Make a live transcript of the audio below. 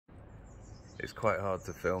It's quite hard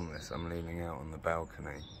to film this, I'm leaning out on the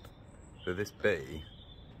balcony. But this bee,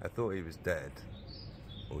 I thought he was dead,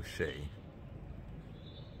 or she.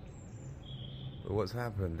 But what's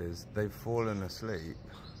happened is they've fallen asleep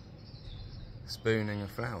spooning a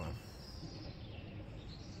flower.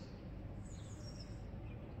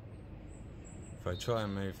 If I try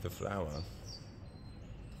and move the flower,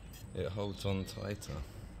 it holds on tighter.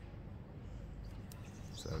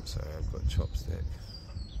 So I'm sorry, I've got a chopstick.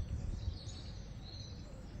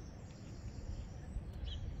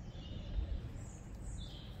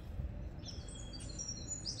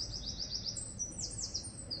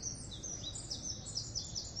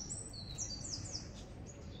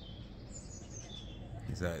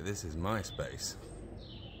 He's like, this is my space.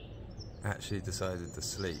 Actually decided to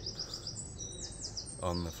sleep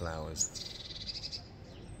on the flowers.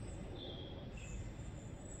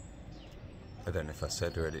 I don't know if I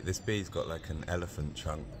said already, this bee's got like an elephant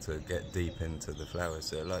trunk to get deep into the flowers,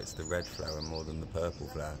 so it likes the red flower more than the purple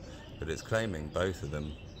flower, but it's claiming both of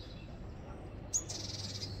them.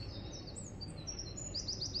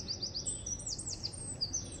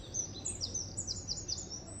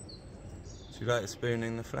 Do you like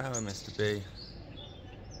spooning the flower, Mr. Bee?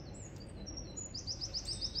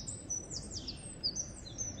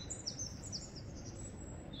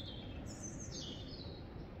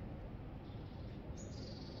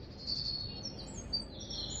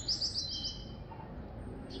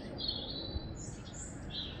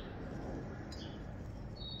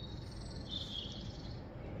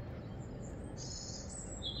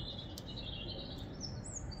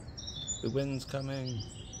 The wind's coming.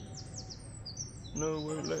 No,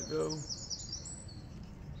 won't let go.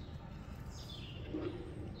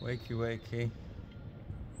 Wakey, wakey.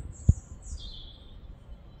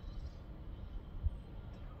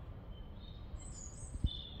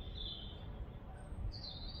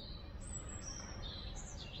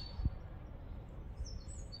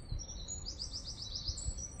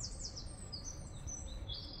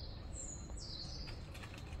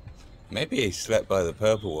 Maybe he slept by the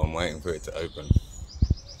purple one waiting for it to open.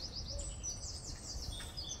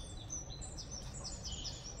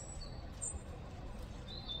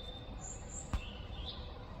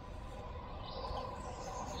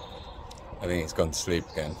 I think he's gone to sleep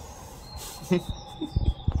again.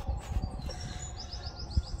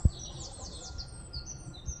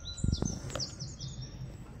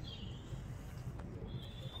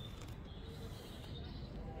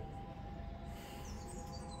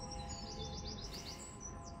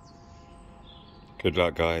 Good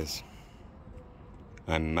luck, guys.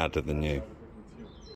 I'm madder than you.